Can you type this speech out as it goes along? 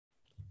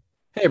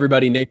Hey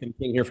everybody, Nathan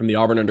King here from the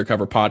Auburn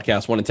Undercover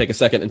podcast. Want to take a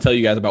second and tell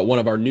you guys about one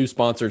of our new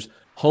sponsors,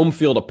 Home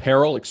Field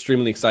Apparel.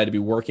 Extremely excited to be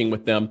working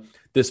with them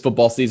this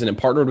football season and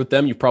partnered with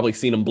them. You've probably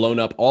seen them blown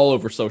up all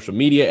over social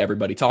media,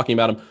 everybody talking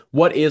about them.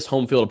 What is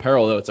Home Field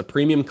Apparel though? It's a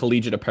premium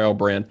collegiate apparel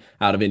brand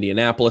out of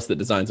Indianapolis that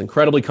designs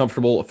incredibly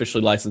comfortable,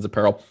 officially licensed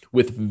apparel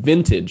with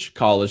vintage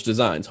college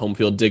designs. Home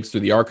Field digs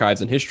through the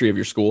archives and history of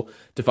your school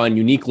to find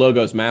unique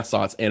logos,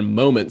 mascots, and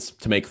moments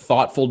to make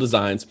thoughtful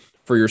designs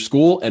for your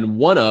school. And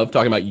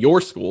talking about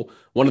your school,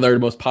 one of their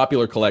most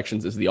popular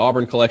collections is the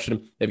Auburn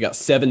collection. They've got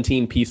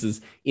 17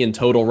 pieces in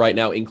total right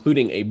now,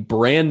 including a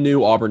brand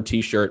new Auburn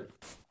t-shirt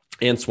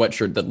and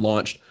sweatshirt that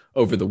launched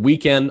over the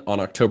weekend on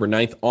October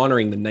 9th,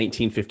 honoring the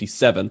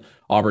 1957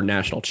 Auburn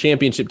National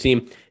Championship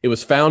team. It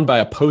was found by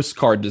a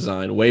postcard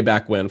design way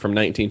back when from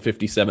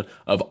 1957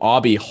 of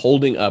Aubie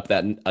holding up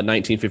that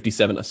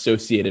 1957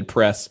 Associated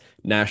Press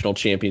National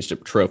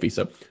Championship trophy.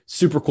 So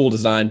super cool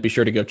design. Be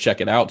sure to go check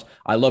it out.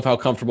 I love how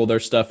comfortable their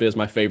stuff is.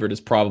 My favorite is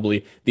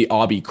probably the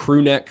Aubie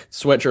crew neck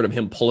sweatshirt of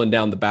him pulling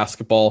down the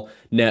basketball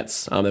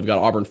nets. They've got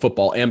Auburn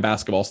football and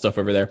basketball stuff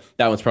over there.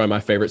 That one's probably my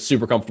favorite.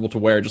 Super comfortable to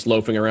wear just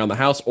loafing around the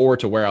house or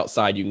to wear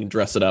outside. You can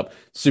dress it up.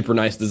 Super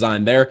nice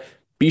design there.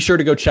 Be sure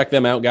to go check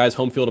them out, guys.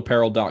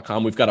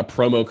 Homefieldapparel.com. We've got a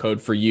promo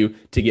code for you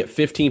to get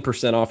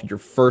 15% off your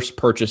first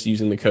purchase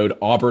using the code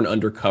Auburn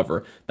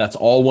Undercover. That's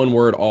all one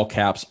word, all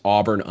caps,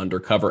 Auburn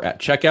Undercover at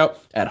checkout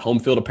at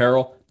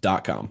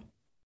homefieldapparel.com.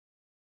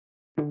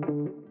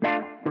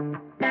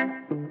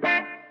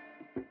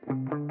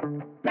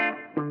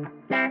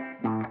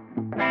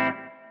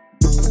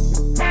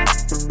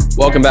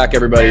 Welcome back,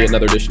 everybody.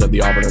 Another edition of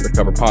the Auburn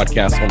Undercover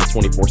podcast on the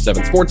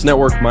 24/7 Sports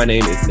Network. My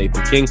name is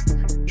Nathan King,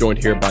 joined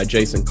here by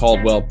Jason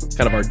Caldwell.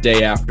 Kind of our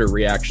day after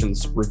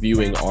reactions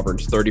reviewing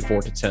Auburn's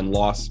 34-10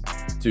 loss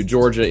to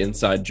Georgia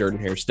inside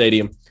Jordan-Hare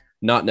Stadium.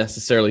 Not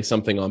necessarily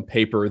something on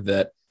paper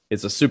that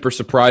is a super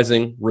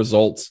surprising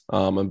result.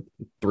 A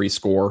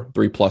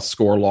three-plus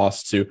score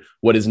loss to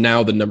what is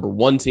now the number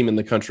one team in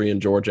the country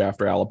in Georgia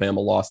after Alabama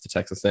lost to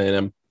Texas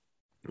A&M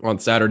on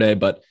Saturday.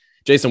 But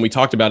Jason, we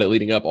talked about it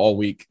leading up all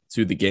week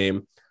to the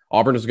game.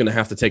 Auburn was going to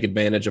have to take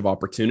advantage of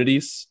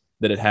opportunities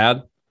that it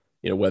had,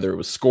 whether it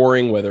was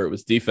scoring, whether it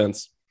was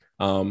defense.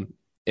 And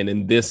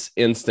in this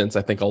instance,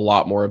 I think a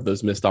lot more of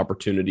those missed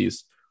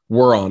opportunities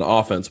were on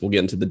offense. We'll get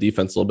into the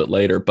defense a little bit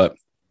later, but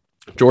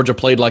Georgia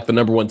played like the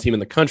number one team in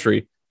the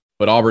country,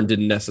 but Auburn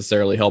didn't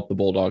necessarily help the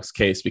Bulldogs'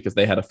 case because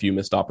they had a few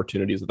missed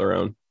opportunities of their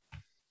own.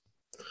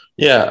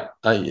 Yeah,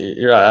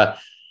 you're right.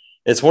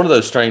 It's one of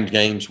those strange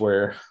games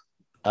where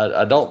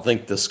I don't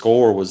think the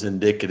score was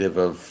indicative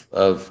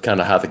of kind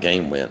of how the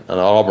game went.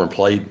 And Auburn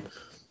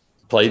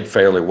played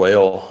fairly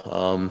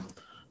well,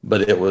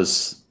 but it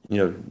was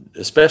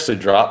especially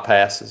drop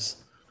passes,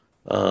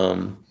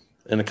 and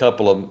a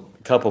couple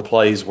of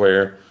plays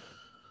where,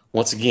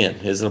 once again,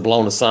 is it a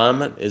blown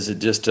assignment? Is it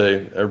just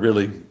a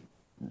really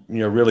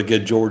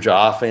good Georgia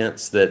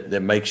offense that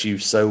makes you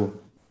so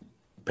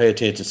pay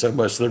attention so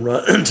much to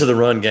the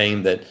run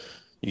game that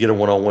you get a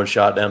one-on-one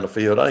shot down the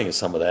field? I think it's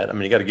some of that. I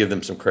mean, you got to give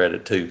them some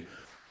credit too.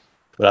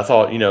 But I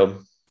thought,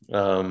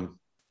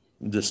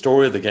 the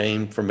story of the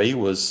game for me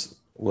was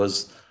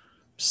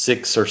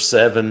 6 or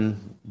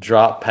 7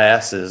 drop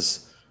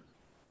passes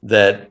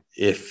that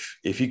if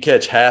you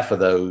catch half of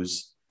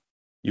those,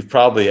 you've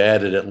probably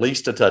added at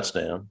least a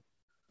touchdown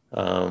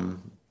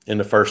in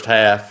the first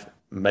half,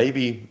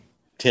 maybe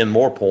 10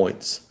 more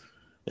points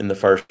in the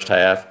first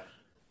half.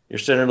 You're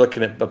sitting there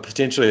looking at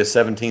potentially a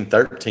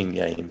 17-13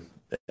 game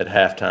at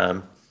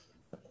halftime,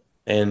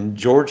 and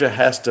Georgia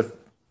has to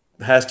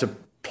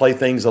play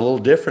things a little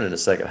different in the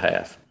second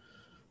half.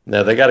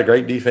 Now, they got a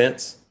great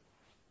defense.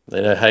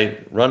 They know,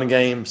 hey, running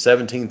game,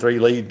 17-3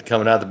 lead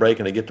coming out of the break,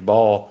 and they get the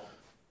ball.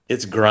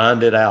 It's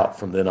grinded out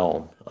from then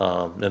on.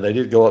 And they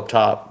did go up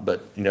top,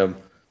 but,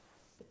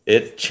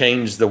 it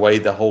changed the way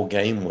the whole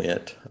game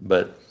went.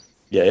 But,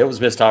 yeah, it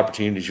was missed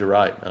opportunities. You're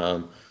right.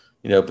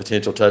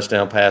 Potential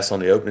touchdown pass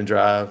on the opening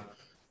drive,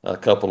 a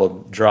couple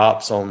of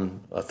drops on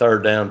a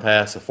third down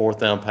pass, a fourth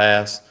down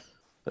pass.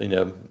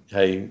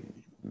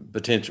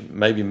 Potential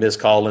maybe missed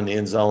call in the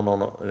end zone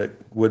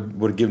would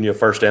have given you a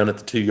first down at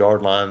the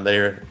 2-yard line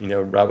there,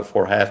 right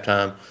before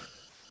halftime.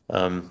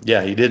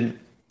 He didn't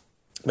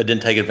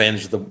take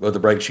advantage of the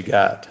breaks you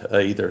got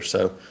either.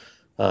 So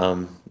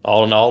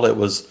all in all, it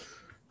was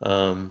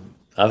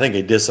I think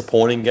a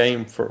disappointing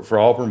game for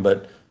Auburn,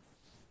 but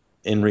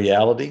in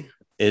reality,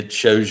 it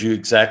shows you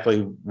exactly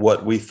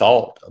what we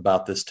thought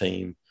about this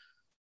team.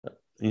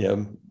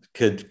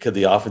 Could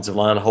the offensive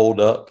line hold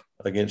up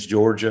against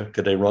Georgia?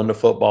 Could they run the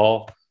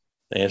football?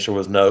 The answer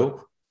was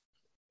no.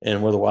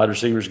 And were the wide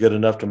receivers good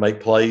enough to make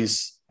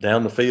plays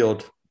down the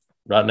field?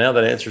 Right now,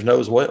 that answer is no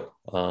as well.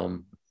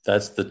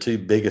 That's the two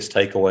biggest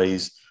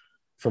takeaways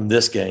from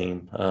this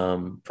game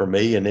for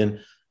me. And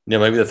then,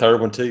 maybe the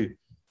third one too,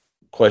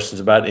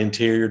 questions about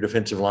interior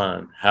defensive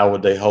line. How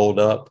would they hold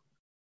up?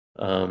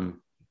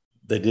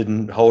 They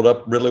didn't hold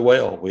up really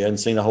well. We hadn't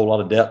seen a whole lot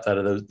of depth out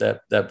of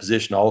that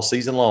position all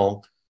season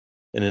long.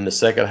 And in the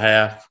second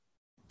half,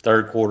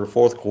 third quarter,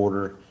 fourth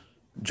quarter,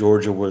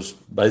 Georgia was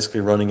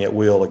basically running at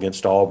will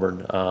against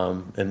Auburn.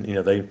 And,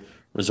 they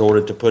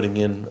resorted to putting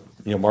in,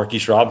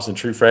 Marquise Robinson,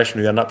 true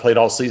freshman who had not played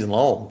all season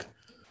long.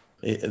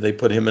 They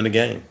put him in the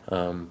game.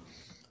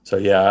 So,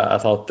 yeah, I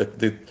thought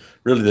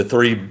really the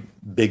three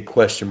big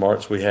question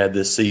marks we had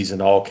this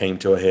season all came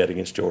to a head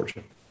against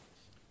Georgia.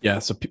 Yeah,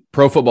 so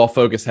Pro Football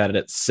Focus had it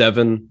at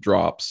 7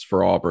 drops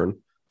for Auburn.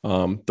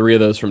 3 of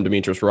those from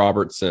Demetrius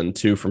Robertson,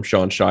 2 from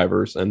Sean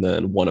Shivers, and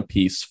then 1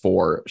 apiece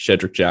for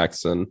Shedrick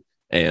Jackson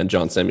and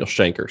John Samuel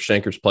Shanker.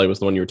 Shanker's play was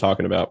the one you were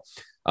talking about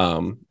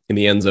in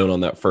the end zone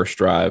on that first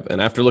drive.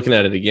 And after looking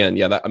at it again,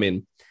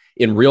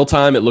 in real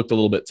time, it looked a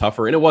little bit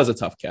tougher, and it was a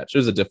tough catch. It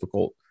was a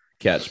difficult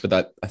catch,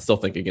 but I still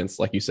think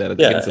against, like you said,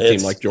 against a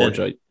team like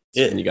Georgia,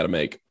 you got to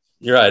make.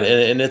 You're right,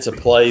 and it's a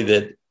play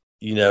that,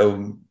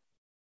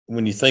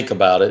 when you think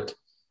about it,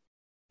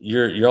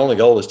 your only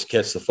goal is to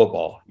catch the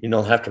football. You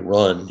don't have to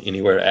run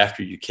anywhere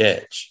after you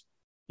catch.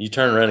 You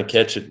turn around and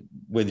catch it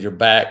with your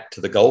back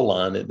to the goal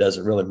line, it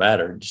doesn't really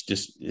matter.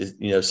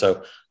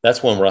 So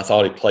that's one where I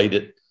thought he played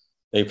it.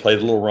 He played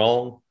a little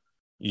wrong.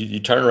 You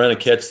turn around and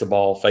catch the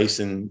ball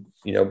facing,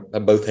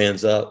 both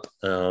hands up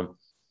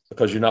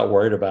because you're not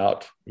worried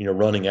about,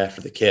 running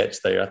after the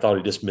catch there. I thought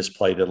he just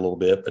misplayed it a little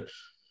bit. But,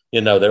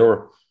 there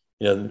were –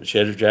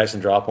 Shedrick Jackson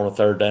drop on a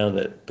third down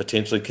that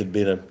potentially could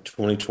be a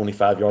 20,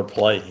 25-yard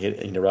play,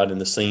 right in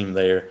the seam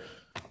there.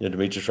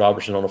 Demetrius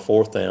Robertson on a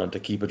 4th down to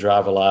keep a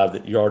drive alive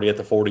that you're already at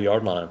the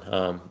 40-yard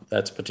line.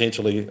 That's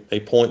potentially a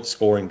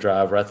point-scoring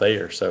drive right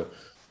there. So,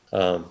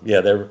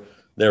 there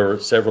were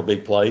several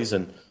big plays,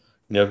 and,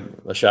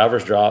 a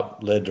Shivers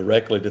drop led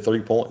directly to 3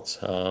 points.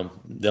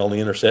 The only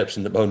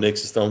interception that Bo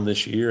Nix has thrown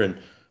this year, and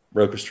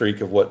broke a streak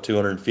of,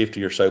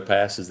 250 or so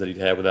passes that he'd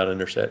had without an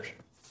interception.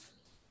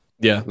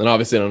 Yeah, and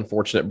obviously an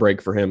unfortunate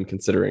break for him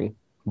considering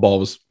ball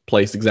was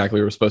placed exactly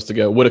where it was supposed to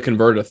go. Would have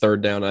converted a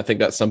 3rd down. I think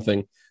that's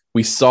something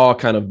we saw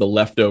kind of the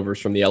leftovers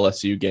from the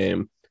LSU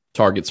game.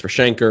 Targets for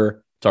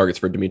Shanker, targets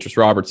for Demetrius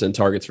Robertson,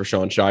 targets for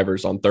Sean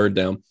Shivers on 3rd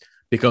down,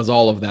 because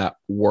all of that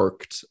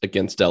worked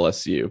against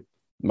LSU.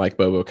 Mike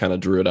Bobo kind of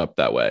drew it up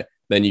that way.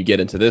 Then you get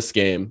into this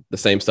game, the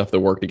same stuff that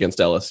worked against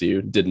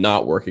LSU did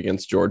not work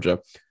against Georgia.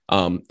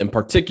 And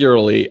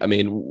particularly,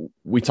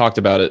 we talked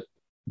about it,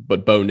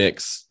 but Bo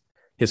Nix,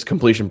 his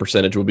completion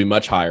percentage would be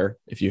much higher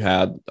if you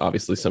had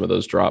obviously some of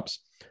those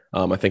drops.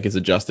 I think his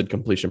adjusted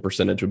completion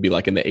percentage would be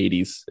like in the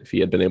 80s if he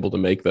had been able to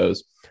make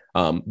those.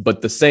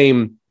 But the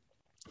same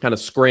kind of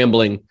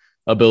scrambling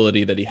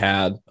ability that he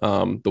had,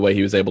 the way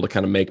he was able to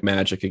kind of make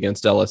magic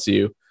against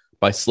LSU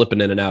by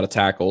slipping in and out of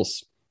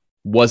tackles,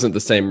 wasn't the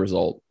same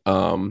result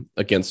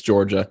against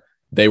Georgia.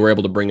 They were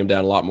able to bring him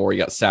down a lot more. He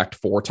got sacked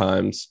 4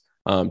 times,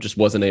 just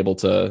wasn't able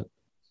to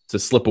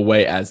slip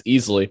away as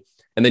easily.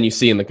 And then you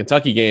see in the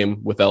Kentucky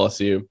game with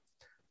LSU,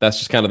 that's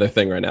just kind of their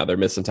thing right now. They're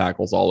missing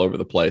tackles all over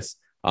the place.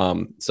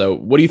 So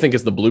what do you think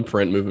is the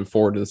blueprint moving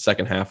forward to the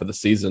second half of the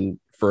season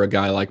for a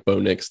guy like Bo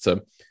Nix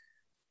to,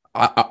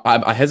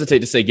 I hesitate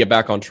to say get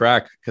back on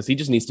track, because he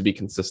just needs to be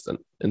consistent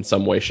in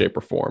some way, shape,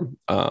 or form.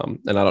 And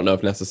I don't know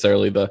if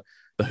necessarily the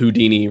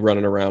Houdini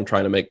running around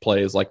trying to make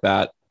plays like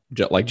that,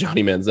 like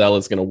Johnny Manziel,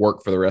 is going to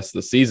work for the rest of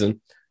the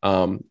season.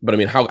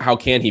 But how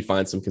can he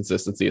find some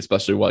consistency,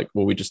 especially like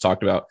what we just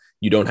talked about?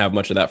 You don't have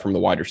much of that from the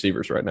wide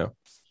receivers right now.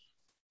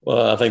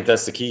 Well, I think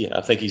that's the key.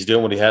 I think he's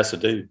doing what he has to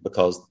do,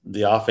 because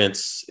the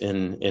offense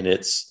in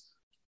its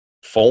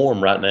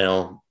form right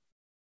now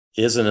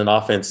isn't an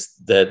offense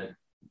that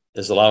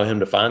is allowing him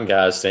to find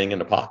guys staying in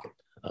the pocket.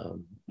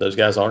 Those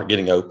guys aren't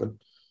getting open,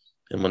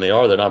 and when they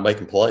are, they're not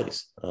making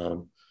plays.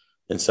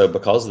 And so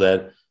because of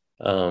that,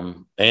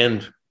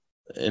 and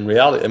in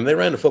reality, they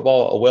ran the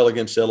football well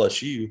against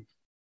LSU,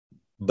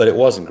 but it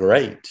wasn't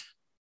great.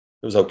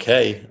 It was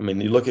okay.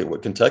 You look at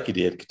what Kentucky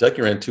did.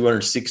 Kentucky ran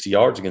 260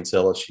 yards against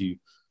LSU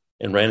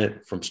and ran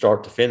it from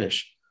start to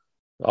finish.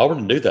 Auburn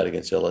didn't do that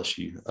against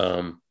LSU.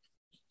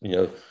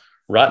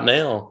 Right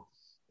now,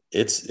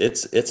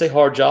 it's a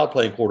hard job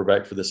playing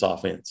quarterback for this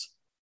offense,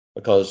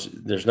 because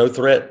there's no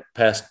threat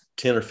past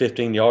 10 or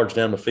 15 yards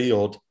down the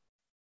field,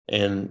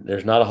 and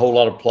there's not a whole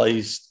lot of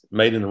plays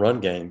made in the run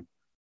game.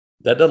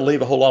 That doesn't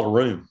leave a whole lot of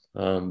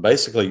room.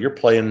 Basically, you're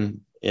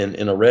playing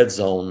in a red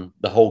zone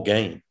the whole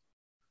game.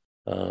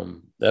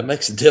 That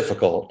makes it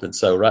difficult. And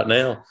so right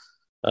now,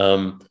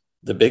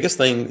 the biggest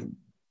thing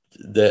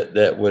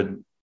that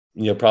would,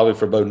 probably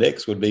for Bo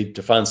Nix would be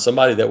to find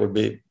somebody that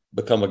would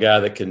become a guy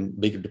that can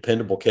be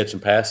dependable catching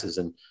passes.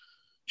 And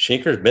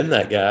Schenker's been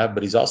that guy,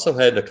 but he's also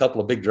had a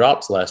couple of big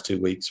drops the last 2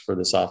 weeks for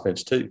this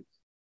offense too.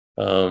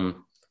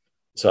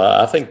 So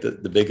I think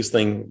that the biggest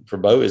thing for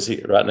Bo is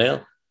right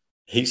now,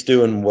 he's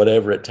doing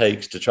whatever it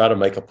takes to try to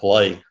make a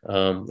play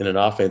in an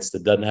offense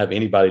that doesn't have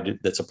anybody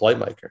that's a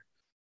playmaker.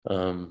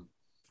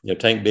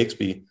 Tank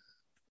Bixby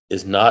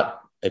is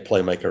not a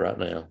playmaker right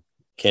now.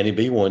 Can he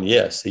be one?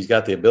 Yes, he's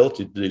got the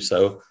ability to do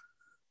so.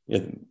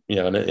 And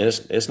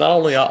it's not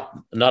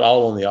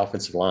all on the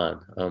offensive line.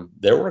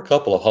 There were a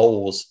couple of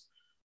holes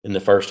in the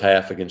first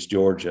half against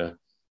Georgia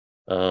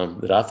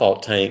that I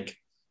thought Tank,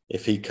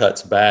 if he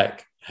cuts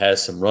back,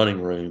 has some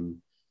running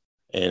room,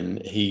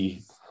 and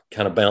he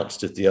kind of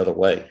bounced it the other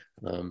way.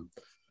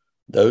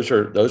 Those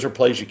are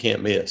plays you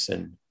can't miss.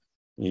 And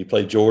you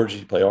play Georgia,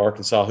 you play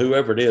Arkansas,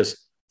 whoever it is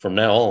from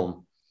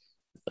now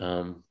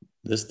on.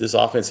 This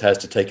offense has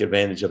to take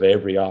advantage of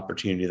every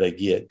opportunity they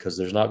get, because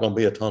there's not going to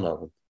be a ton of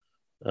them.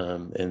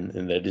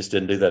 And they just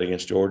didn't do that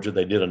against Georgia.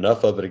 They did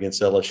enough of it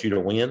against LSU to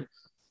win.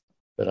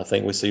 But I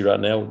think we see right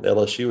now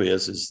LSU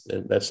is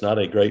that's not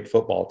a great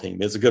football team.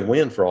 It's a good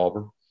win for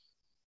Auburn,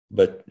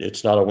 but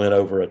it's not a win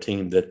over a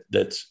team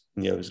that's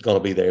is going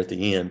to be there at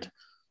the end.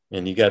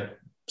 And you got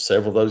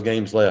several of those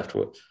games left.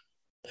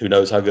 Who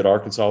knows how good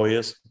Arkansas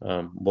is?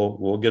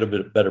 We'll get a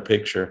bit better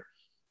picture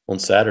on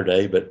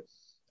Saturday, but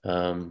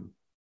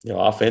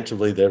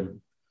offensively they're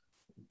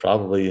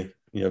probably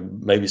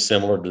maybe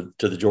similar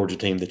to the Georgia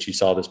team that you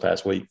saw this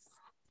past week.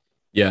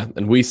 Yeah,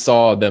 and we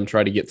saw them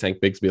try to get Tank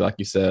Bigsby, like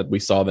you said. We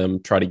saw them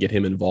try to get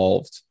him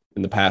involved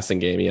in the passing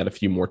game. He had a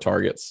few more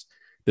targets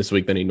this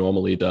week than he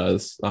normally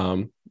does,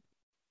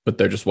 but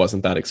there just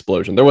wasn't that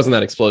explosion. There wasn't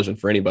that explosion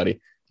for anybody.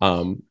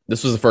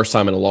 This was the first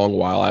time in a long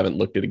while. I haven't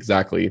looked at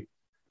exactly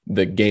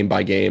the game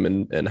by game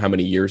and how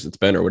many years it's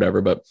been or whatever,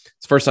 but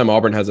it's the first time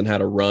Auburn hasn't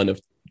had a run of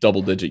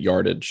double-digit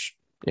yardage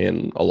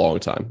in a long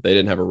time. They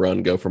didn't have a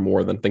run go for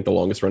more than, I think the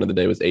longest run of the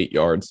day was 8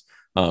 yards.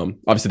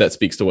 Obviously that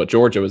speaks to what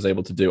Georgia was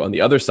able to do. On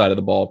the other side of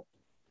the ball,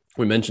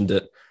 we mentioned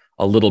it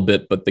a little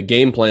bit, but the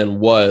game plan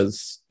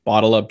was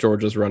bottle up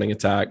Georgia's running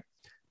attack,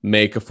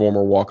 make a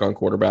former walk-on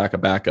quarterback a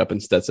backup in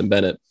Stetson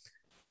Bennett,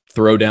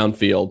 throw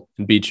downfield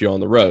and beat you on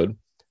the road.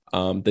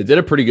 They did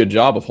a pretty good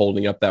job of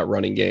holding up that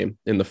running game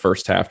in the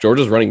first half.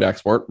 Georgia's running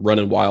backs weren't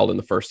running wild in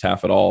the first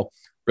half at all.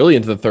 Really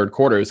into the third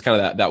quarter, it was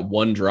kind of that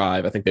one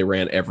drive. I think they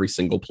ran every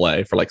single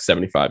play for like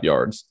 75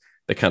 yards.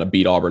 They kind of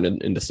beat Auburn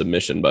into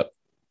submission, but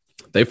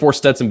they forced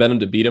Stetson Bennett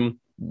to beat him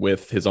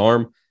with his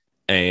arm,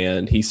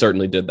 and he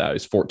certainly did that. He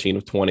was 14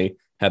 of 20,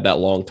 had that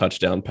long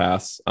touchdown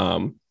pass.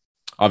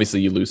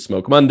 Obviously, you lose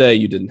Smoke Monday.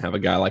 You didn't have a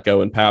guy like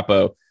Owen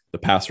Papo. The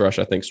pass rush,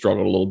 I think,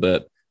 struggled a little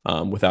bit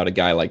without a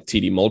guy like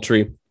TD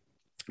Moultrie.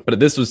 But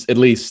this was, at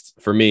least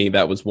for me,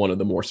 that was one of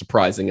the more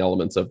surprising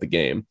elements of the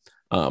game,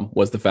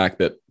 was the fact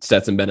that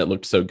Stetson Bennett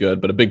looked so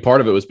good. But a big part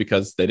of it was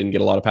because they didn't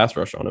get a lot of pass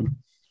rush on him.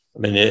 I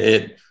mean,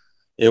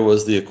 it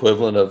was the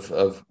equivalent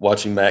of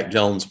watching Mac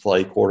Jones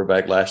play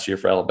quarterback last year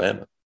for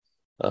Alabama.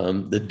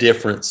 The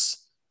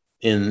difference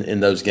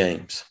in those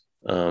games,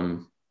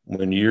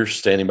 when you're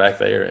standing back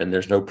there and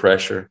there's no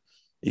pressure.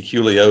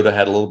 Leota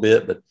had a little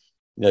bit, but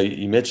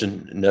you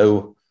mentioned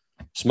no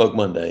Smoke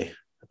Monday,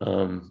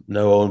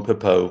 no Owen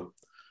Papo.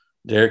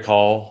 Derek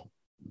Hall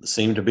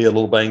seemed to be a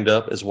little banged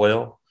up as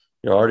well.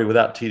 You're already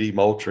without TD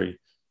Moultrie.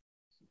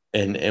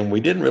 And we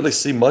didn't really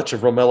see much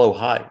of Romello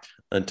Height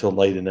until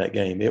late in that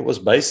game. It was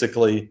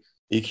basically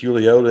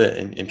Leota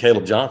and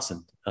Caleb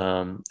Johnson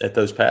at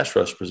those pass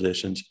rush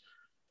positions,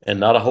 and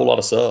not a whole lot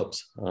of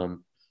subs.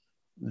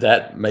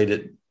 That made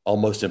it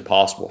almost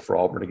impossible for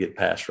Auburn to get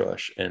pass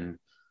rush. And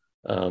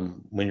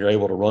when you're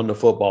able to run the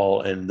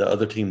football and the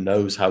other team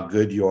knows how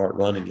good you are at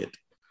running it,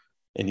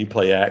 and you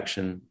play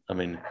action, I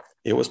mean,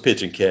 it was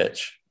pitch and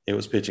catch. It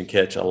was pitch and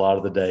catch a lot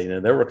of the day.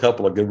 And there were a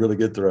couple of really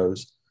good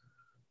throws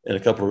and a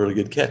couple of really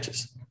good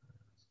catches.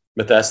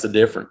 But that's the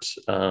difference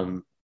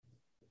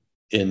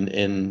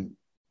in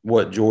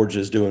what Georgia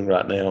is doing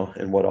right now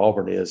and what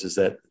Auburn is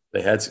that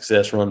they had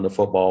success running the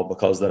football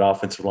because that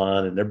offensive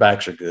line and their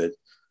backs are good.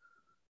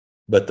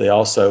 But they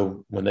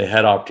also, when they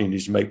had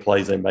opportunities to make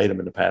plays, they made them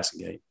in the passing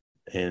game.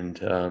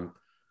 And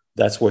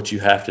that's what you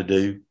have to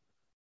do.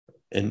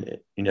 And,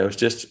 it's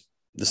just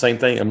the same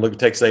thing. I'm looking at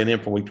Texas A&M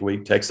from week to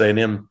week. Texas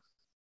A&M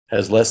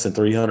has less than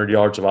 300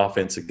 yards of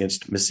offense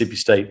against Mississippi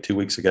State 2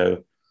 weeks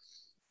ago,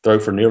 throw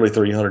for nearly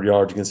 300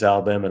 yards against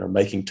Alabama, and are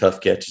making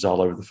tough catches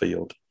all over the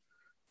field.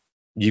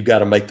 You've got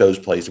to make those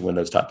plays to win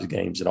those types of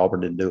games, and Auburn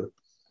didn't do it.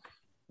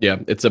 Yeah,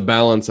 it's a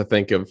balance, I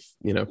think, of,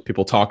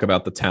 people talk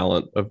about the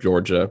talent of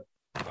Georgia,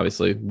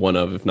 obviously one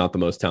of, if not the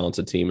most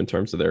talented team in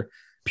terms of their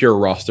pure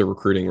roster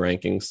recruiting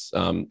rankings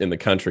in the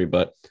country,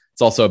 but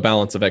it's also a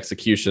balance of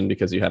execution,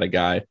 because you had a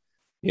guy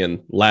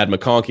in Ladd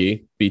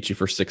McConkey beat you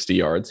for 60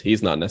 yards.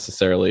 He's not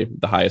necessarily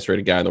the highest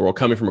rated guy in the world,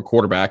 coming from a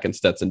quarterback in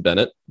Stetson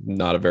Bennett,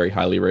 not a very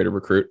highly rated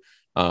recruit.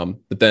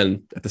 But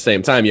then at the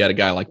same time, you had a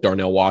guy like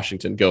Darnell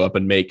Washington go up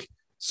and make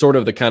sort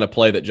of the kind of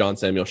play that John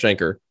Samuel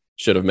Schenker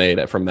should have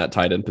made from that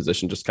tight end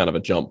position, just kind of a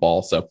jump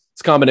ball. So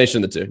it's a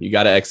combination of the two. You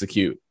got to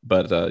execute,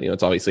 but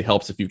it's obviously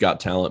helps if you've got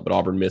talent, but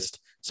Auburn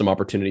missed some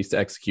opportunities to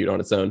execute on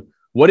its own.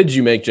 What did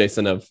you make,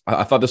 Jason, of,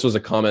 I thought this was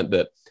a comment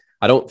that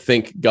I don't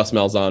think Gus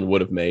Malzahn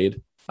would have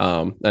made.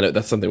 And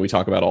that's something we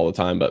talk about all the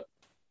time, but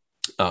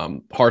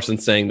Harsin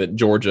saying that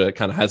Georgia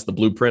kind of has the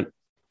blueprint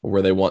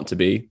where they want to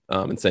be,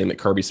 and saying that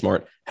Kirby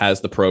Smart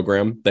has the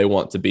program they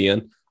want to be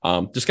in.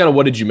 Just kind of,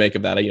 what did you make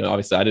of that?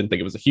 Obviously I didn't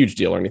think it was a huge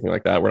deal or anything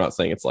like that. We're not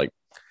saying it's like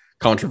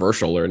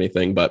controversial or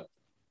anything, but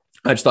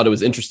I just thought it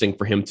was interesting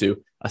for him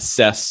to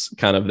assess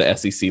kind of the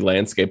SEC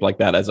landscape like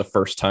that as a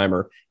first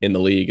timer in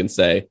the league and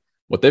say,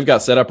 what they've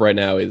got set up right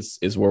now is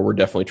where we're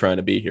definitely trying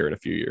to be here in a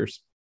few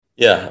years.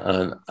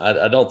 Yeah,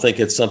 I don't think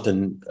it's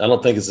something – I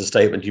don't think it's a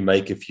statement you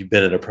make if you've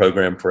been in a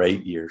program for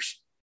 8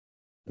 years.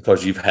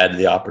 because you've had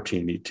the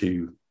opportunity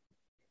to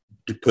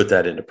put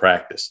that into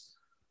practice.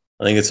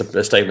 I think it's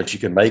a statement you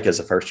can make as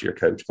a first-year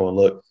coach going,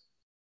 look,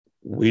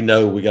 we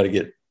know we got to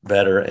get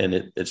better,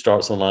 and it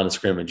starts on the line of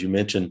scrimmage. You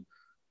mentioned,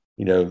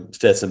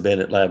 Stetson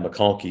Bennett, Ladd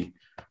McConkey.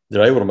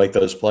 They're able to make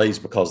those plays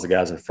because the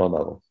guys in front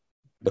of them,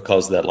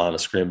 because of that line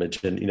of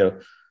scrimmage. And,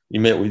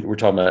 we're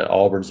talking about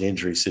Auburn's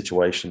injury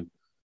situation,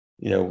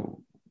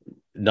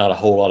 not a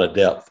whole lot of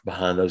depth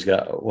behind those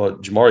guys. Well,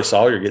 Jamari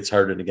Sawyer gets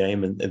hurt in the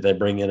game, and they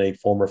bring in a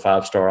former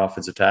 5-star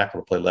offensive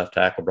tackle to play left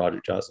tackle,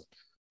 Roger Jones.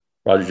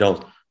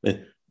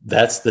 And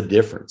that's the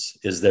difference,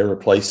 is they're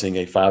replacing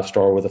a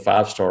 5-star with a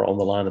 5-star on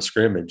the line of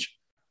scrimmage.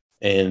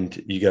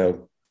 And you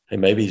go, hey,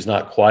 maybe he's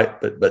not quite,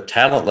 but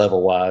talent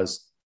level wise,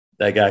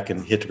 that guy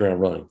can hit the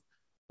ground running.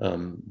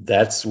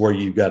 That's where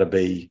you've got to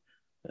be.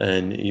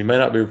 And you may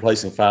not be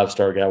replacing a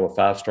 5-star guy with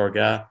a 5-star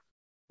guy,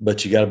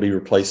 but you got to be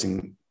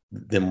replacing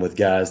them with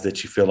guys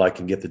that you feel like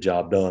can get the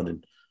job done.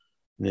 And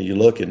you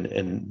look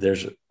and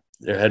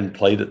they hadn't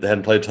played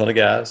a ton of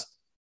guys.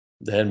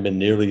 There hadn't been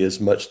nearly as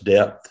much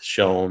depth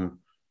shown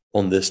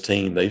on this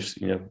team. They've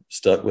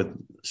stuck with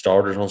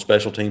starters on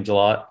special teams a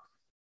lot.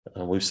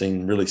 We've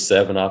seen really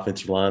 7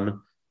 offensive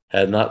linemen.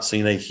 Had not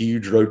seen a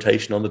huge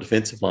rotation on the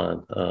defensive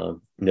line,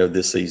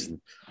 this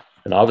season.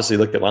 And obviously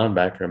look at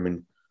linebacker. I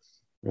mean,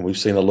 we've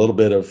seen a little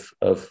bit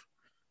of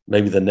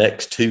maybe the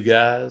next 2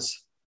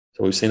 guys.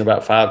 So we've seen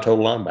about 5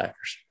 total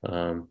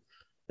linebackers.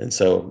 And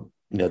so,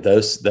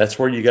 that's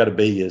where you got to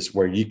be, is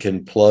where you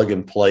can plug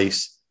and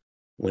place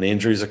when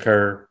injuries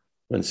occur,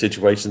 when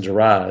situations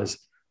arise,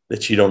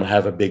 that you don't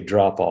have a big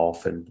drop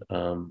off. And,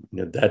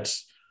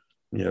 that's,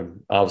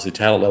 obviously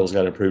talent levels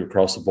got to improve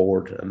across the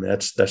board. I mean,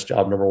 that's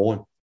job number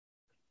 1.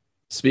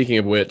 Speaking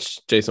of which,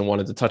 Jason,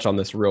 wanted to touch on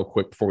this real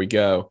quick before we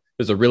go.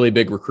 There's a really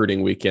big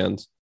recruiting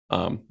weekend.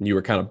 You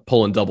were kind of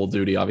pulling double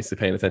duty, obviously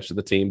paying attention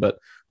to the team, but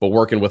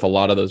working with a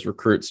lot of those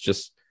recruits,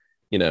 just,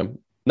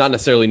 not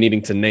necessarily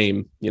needing to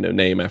name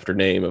after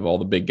name of all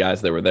the big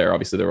guys that were there.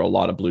 Obviously, there were a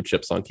lot of blue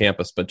chips on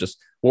campus, but just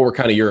what were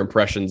kind of your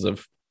impressions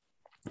of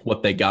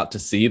what they got to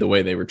see, the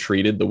way they were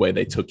treated, the way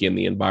they took in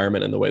the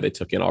environment, and the way they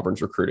took in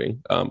Auburn's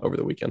recruiting over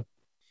the weekend?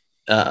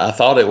 I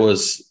thought it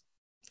was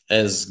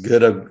as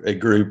good a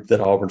group that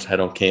Auburn's had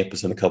on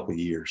campus in a couple of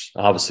years.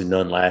 Obviously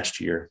none last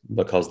year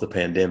because of the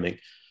pandemic.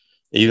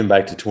 Even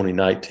back to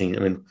 2019, I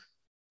mean,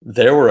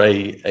 there were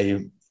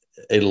a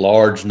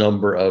large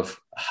number of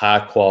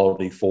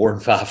high-quality 4-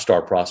 and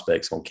 5-star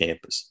prospects on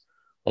campus.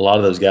 A lot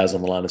of those guys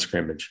on the line of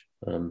scrimmage.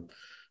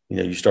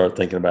 You start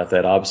thinking about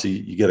that. Obviously,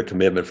 you get a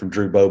commitment from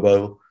Drew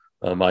Bobo,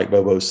 Mike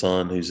Bobo's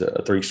son, who's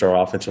a 3-star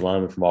offensive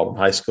lineman from Auburn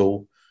High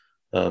School.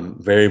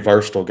 Very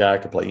versatile guy,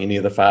 can play any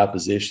of the 5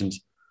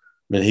 positions.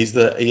 I mean,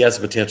 he has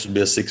the potential to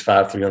be a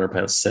 6'5",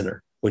 300-pound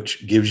center,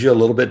 which gives you a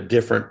little bit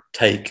different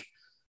take.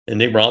 And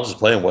Nick Brahms is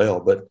playing well,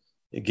 but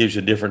it gives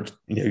you a different,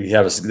 you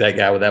have that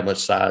guy with that much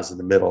size in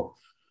the middle.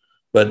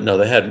 But no,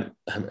 they had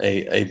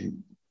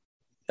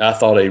I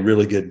thought a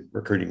really good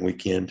recruiting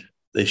weekend.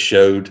 They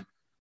showed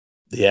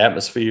the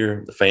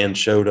atmosphere, the fans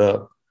showed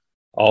up,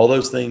 all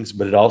those things,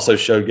 but it also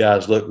showed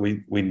guys, look,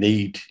 we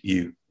need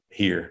you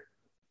here.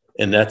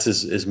 And that's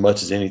as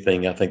much as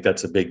anything. I think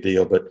that's a big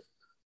deal. But,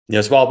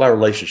 it's all about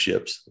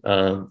relationships.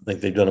 I think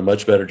they've done a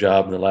much better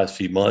job in the last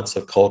few months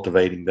of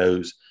cultivating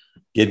those,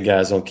 getting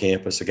guys on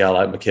campus. A guy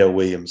like Mikael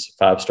Williams,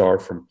 5-star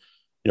from,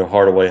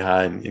 Hardaway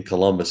High in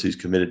Columbus, who's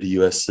committed to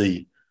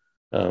USC,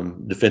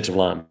 defensive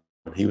lineman.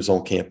 He was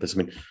on campus.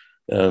 I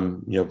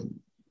mean,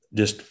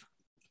 just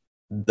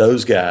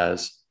those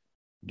guys,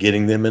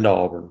 getting them into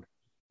Auburn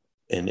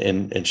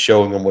and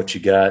showing them what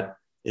you got,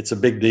 it's a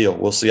big deal.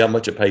 We'll see how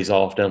much it pays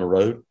off down the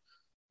road.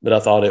 But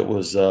I thought it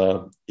was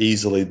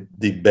easily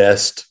the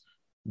best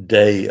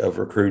day of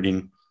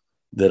recruiting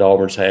that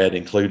Auburn's had,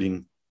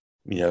 including,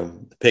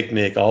 the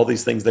picnic, all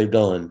these things they've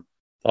done.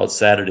 I thought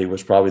Saturday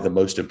was probably the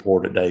most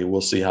important day.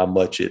 We'll see how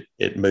much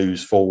it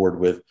moves forward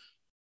with,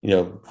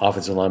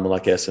 offensive linemen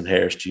like Essen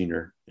Harris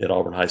Jr. at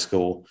Auburn High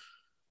School,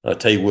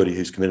 Tay Woody,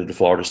 who's committed to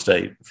Florida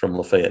State from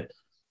Lafayette.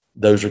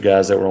 Those are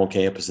guys that were on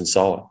campus and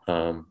saw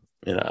it.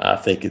 And I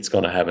think it's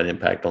going to have an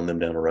impact on them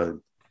down the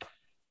road.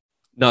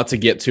 Not to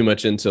get too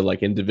much into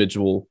like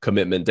individual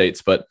commitment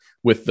dates, but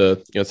with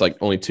the, it's like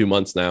only 2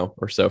 months now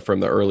or so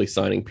from the early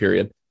signing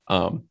period.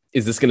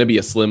 Is this going to be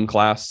a slim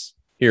class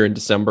here in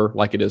December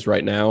like it is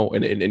right now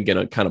and going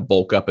to kind of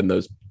bulk up in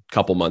those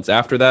couple months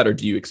after that? Or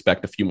do you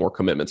expect a few more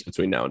commitments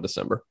between now and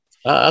December?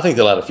 I think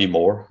they'll add a few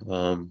more.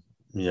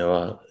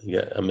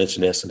 I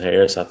mentioned Essen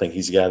Harris. I think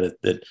he's a guy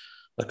that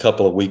a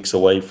couple of weeks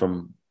away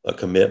from a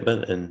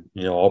commitment, and,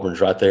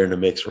 Auburn's right there in the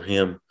mix for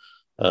him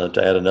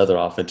to add another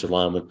offensive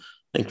lineman.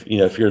 I think,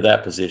 if you're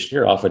that position,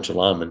 you're an offensive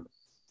lineman,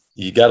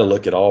 you got to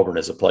look at Auburn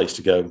as a place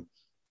to go,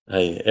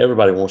 hey,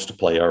 everybody wants to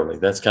play early.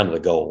 That's kind of the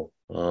goal.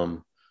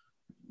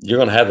 You're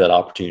going to have that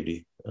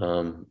opportunity,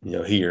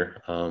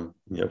 here,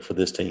 for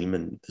this team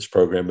and this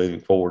program moving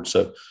forward.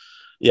 So,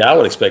 yeah, I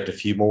would expect a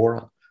few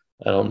more.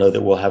 I don't know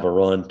that we'll have a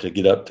run to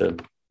get up to,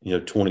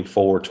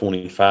 24,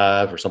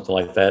 25 or something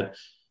like that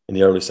in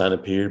the early signing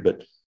period,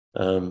 but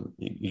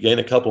you gain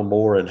a couple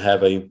more and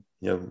have a,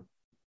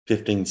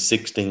 15,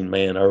 16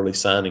 man early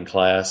signing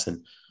class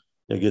and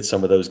get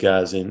some of those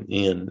guys in.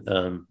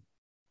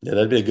 Yeah,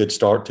 that'd be a good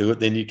start to it.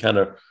 Then you kind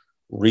of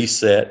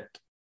reset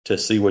to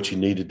see what you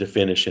needed to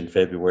finish in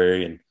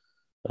February and,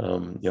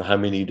 how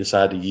many you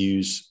decide to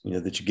use,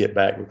 that you get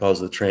back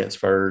because of the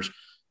transfers.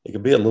 It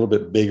could be a little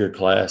bit bigger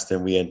class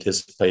than we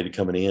anticipated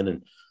coming in.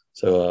 And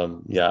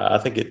so, I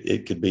think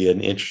it could be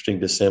an interesting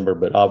December,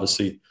 but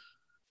obviously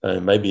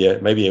maybe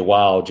a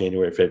wild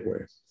January,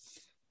 February.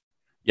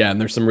 Yeah,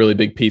 and there's some really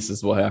big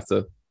pieces we'll have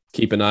to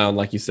keep an eye on.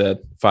 Like you said,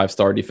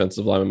 5-star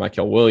defensive lineman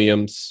Michael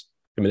Williams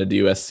committed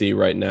to USC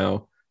right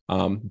now.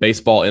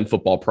 Baseball and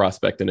football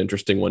prospect, an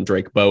interesting one.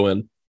 Drake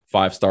Bowen,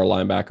 5-star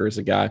linebacker, is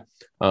a guy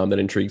that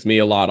intrigues me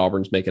a lot.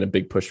 Auburn's making a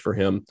big push for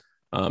him.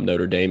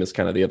 Notre Dame is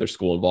kind of the other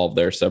school involved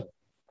there. So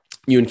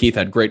you and Keith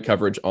had great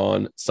coverage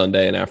on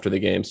Sunday and after the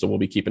game, so we'll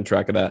be keeping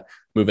track of that.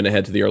 Moving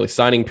ahead to the early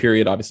signing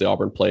period, obviously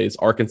Auburn plays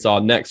Arkansas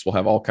next. We'll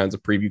have all kinds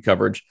of preview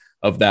coverage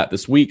of that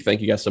this week.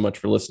 Thank you guys so much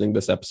for listening to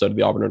this episode of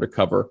the Auburn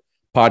Undercover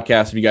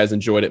podcast. If you guys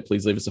enjoyed it,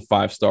 please leave us a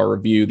 5-star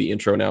review. The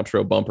intro and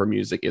outro bumper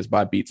music is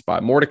by Beats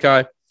by Mordecai.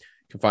 You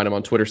can find him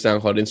on Twitter,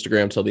 SoundCloud,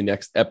 Instagram. Until the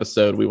next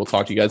episode, we will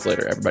talk to you guys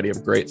later. Everybody have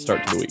a great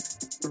start to the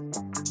week.